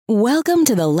Welcome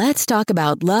to the Let's Talk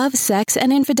About Love, Sex,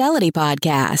 and Infidelity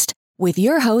podcast with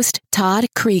your host, Todd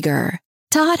Krieger.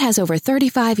 Todd has over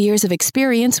 35 years of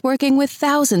experience working with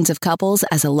thousands of couples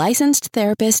as a licensed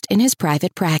therapist in his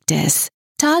private practice.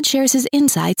 Todd shares his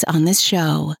insights on this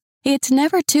show. It's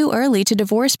never too early to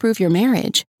divorce-proof your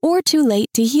marriage or too late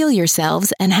to heal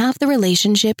yourselves and have the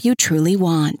relationship you truly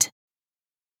want.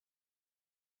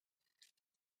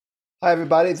 Hi,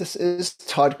 everybody. This is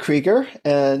Todd Krieger,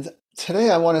 and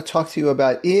today I want to talk to you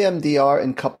about EMDR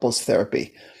and couples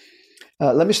therapy.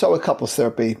 Let me start with couples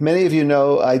therapy. Many of you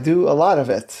know I do a lot of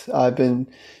it. I've been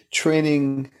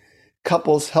training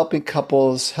couples, helping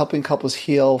couples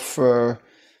heal for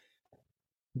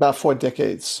about 4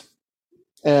 decades.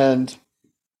 And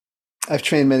I've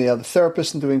trained many other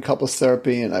therapists in doing couples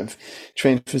therapy, and I've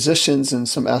trained physicians in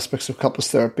some aspects of couples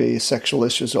therapy, sexual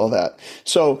issues, all that.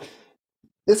 So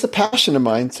it's a passion of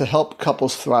mine to help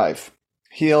couples thrive,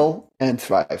 heal, and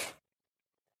thrive.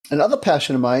 Another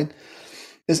passion of mine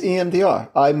is EMDR,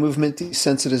 eye movement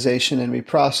desensitization and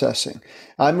reprocessing.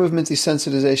 Eye movement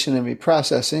desensitization and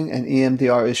reprocessing, and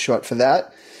EMDR is short for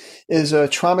that, is a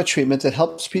trauma treatment that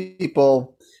helps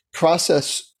people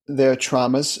process their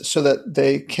traumas so that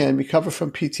they can recover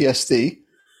from PTSD.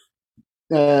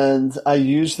 And I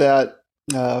use that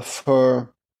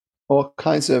for all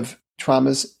kinds of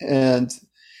traumas. And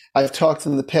I've talked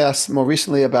in the past, more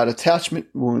recently, about attachment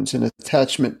wounds and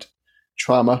attachment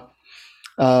trauma.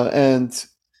 And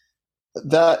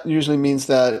that usually means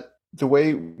that the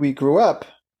way we grew up,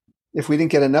 if we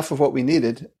didn't get enough of what we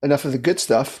needed, enough of the good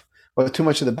stuff, or too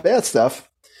much of the bad stuff,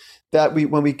 that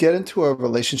when we get into a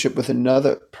relationship with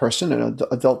another person, an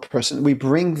adult person, we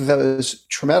bring those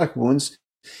traumatic wounds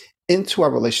into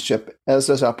our relationship, as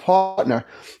does our partner.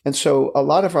 And so a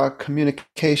lot of our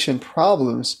communication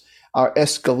problems, our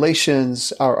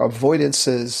escalations, our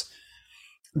avoidances,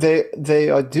 they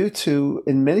are due to,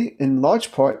 in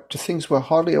large part, to things we're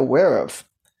hardly aware of.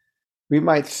 We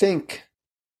might think,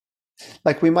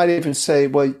 like we might even say,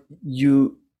 well,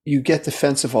 you get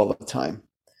defensive all the time.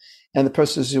 And the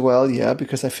person says, well, yeah,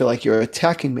 because I feel like you're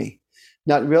attacking me.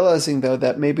 Not realizing, though,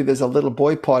 that maybe there's a little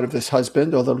boy part of this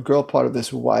husband or a little girl part of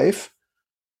this wife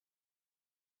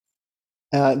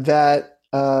that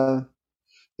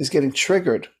is getting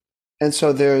triggered. And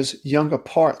so there's younger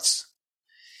parts.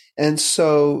 And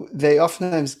so they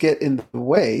oftentimes get in the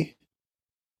way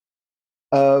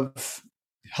of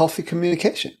healthy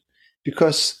communication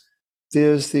because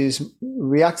there's these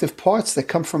reactive parts that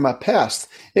come from our past.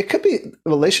 It could be a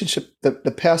relationship,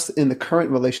 the past in the current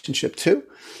relationship too,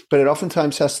 but it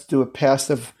oftentimes has to do with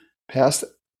past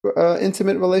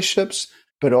intimate relationships,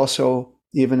 but also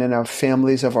even in our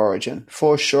families of origin,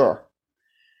 for sure.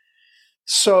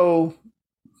 So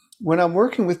when I'm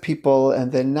working with people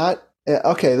and they're not,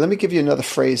 okay, let me give you another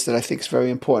phrase that I think is very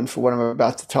important for what I'm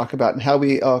about to talk about and how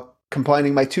we are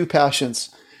combining my two passions,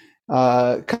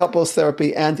 couples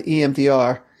therapy and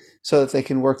EMDR, so that they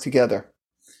can work together.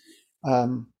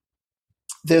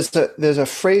 There's a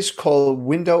phrase called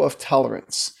window of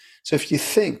tolerance. So if you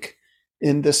think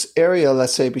in this area,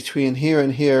 let's say between here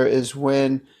and here, is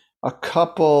when a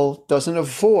couple doesn't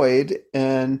avoid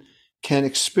and can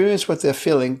experience what they're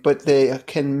feeling, but they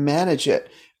can manage it.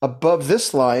 Above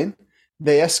this line,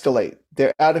 they escalate.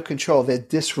 They're out of control. They're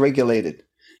dysregulated.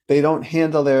 They don't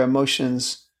handle their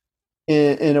emotions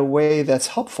in a way that's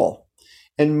helpful.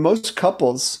 And most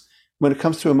couples, when it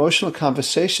comes to emotional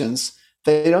conversations,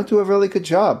 they don't do a really good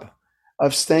job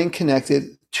of staying connected,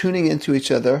 tuning into each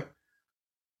other,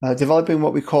 developing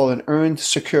what we call an earned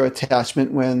secure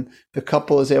attachment, when the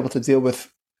couple is able to deal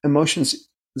with emotions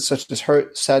such as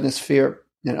hurt, sadness, fear,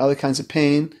 and other kinds of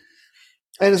pain,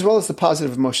 and as well as the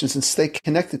positive emotions, and stay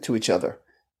connected to each other.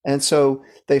 And so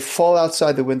they fall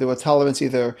outside the window of tolerance,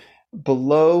 either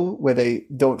below where they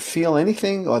don't feel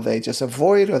anything, or they just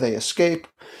avoid, or they escape,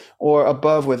 or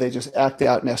above where they just act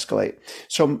out and escalate.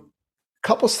 So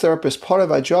couples therapists, part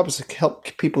of our job is to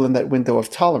help people in that window of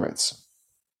tolerance.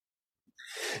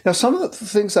 Now, some of the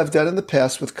things I've done in the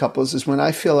past with couples is when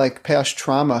I feel like past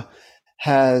trauma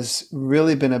has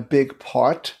really been a big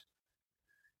part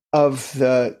of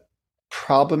the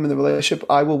problem in the relationship,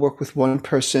 I will work with one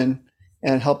person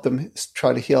and help them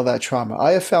try to heal that trauma.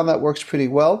 I have found that works pretty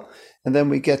well. And then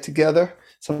we get together.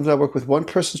 Sometimes I work with one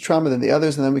person's trauma, then the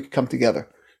others, and then we come together.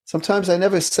 Sometimes I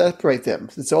never separate them.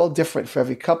 It's all different for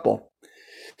every couple.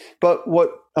 But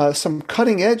what some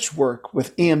cutting edge work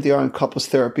with EMDR and couples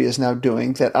therapy is now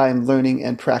doing, that I'm learning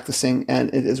and practicing,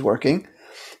 and it is working,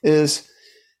 is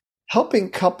helping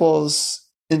couples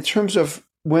in terms of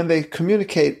when they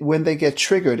communicate, when they get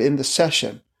triggered in the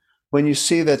session, when you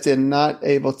see that they're not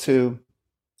able to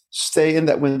stay in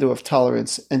that window of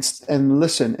tolerance and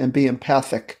listen and be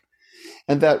empathic.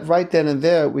 And that right then and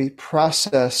there, we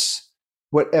process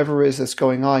whatever it is that's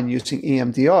going on using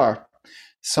EMDR.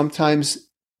 Sometimes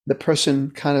the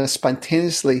person kind of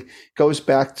spontaneously goes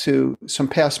back to some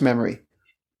past memory,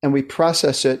 and we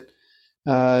process it,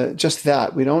 just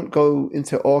that. We don't go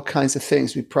into all kinds of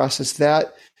things. We process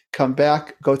that, come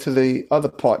back, go to the other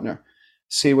partner,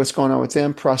 see what's going on with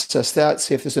them, process that,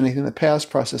 see if there's anything in the past,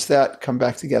 process that, come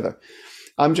back together.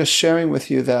 I'm just sharing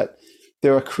with you that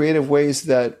there are creative ways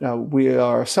that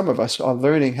some of us are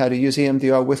learning how to use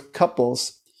EMDR with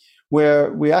couples,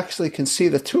 where we actually can see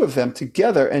the two of them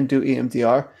together and do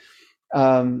EMDR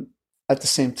at the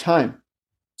same time.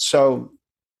 So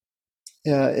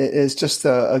it is just,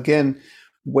 again,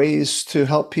 ways to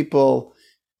help people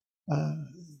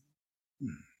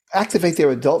activate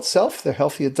their adult self, their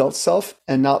healthy adult self,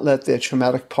 and not let their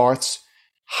traumatic parts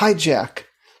hijack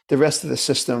the rest of the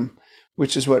system,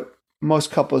 which is what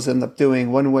most couples end up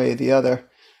doing one way or the other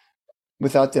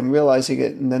without them realizing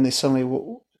it. And then they suddenly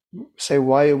say,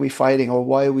 why are we fighting, or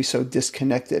why are we so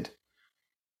disconnected?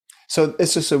 So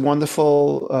it's just a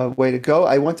wonderful way to go.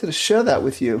 I wanted to share that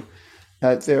with you,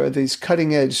 that there are these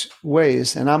cutting edge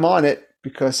ways, and I'm on it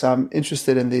because I'm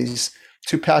interested in these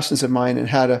two passions of mine and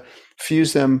how to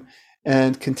fuse them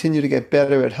and continue to get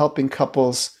better at helping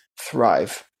couples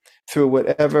thrive through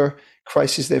whatever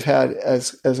crises they've had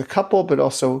as a couple, but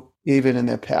also even in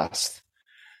their past.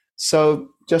 So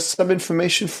just some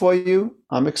information for you.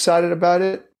 I'm excited about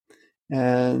it.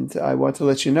 And I want to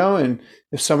let you know, and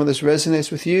if some of this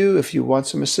resonates with you, if you want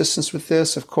some assistance with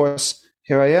this, of course,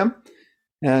 here I am,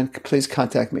 and please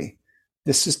contact me.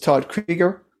 This is Todd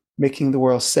Krieger, making the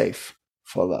world safe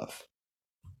for love.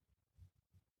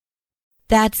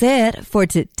 That's it for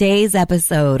today's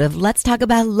episode of Let's Talk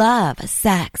About Love,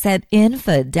 Sex, and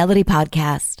Infidelity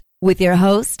podcast with your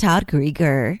host, Todd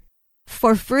Krieger.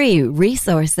 For free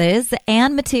resources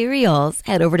and materials,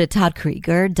 head over to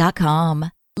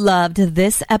toddkrieger.com. Loved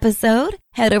this episode?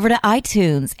 Head over to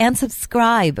iTunes and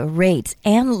subscribe, rate,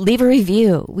 and leave a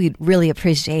review. We'd really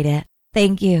appreciate it.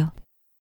 Thank you.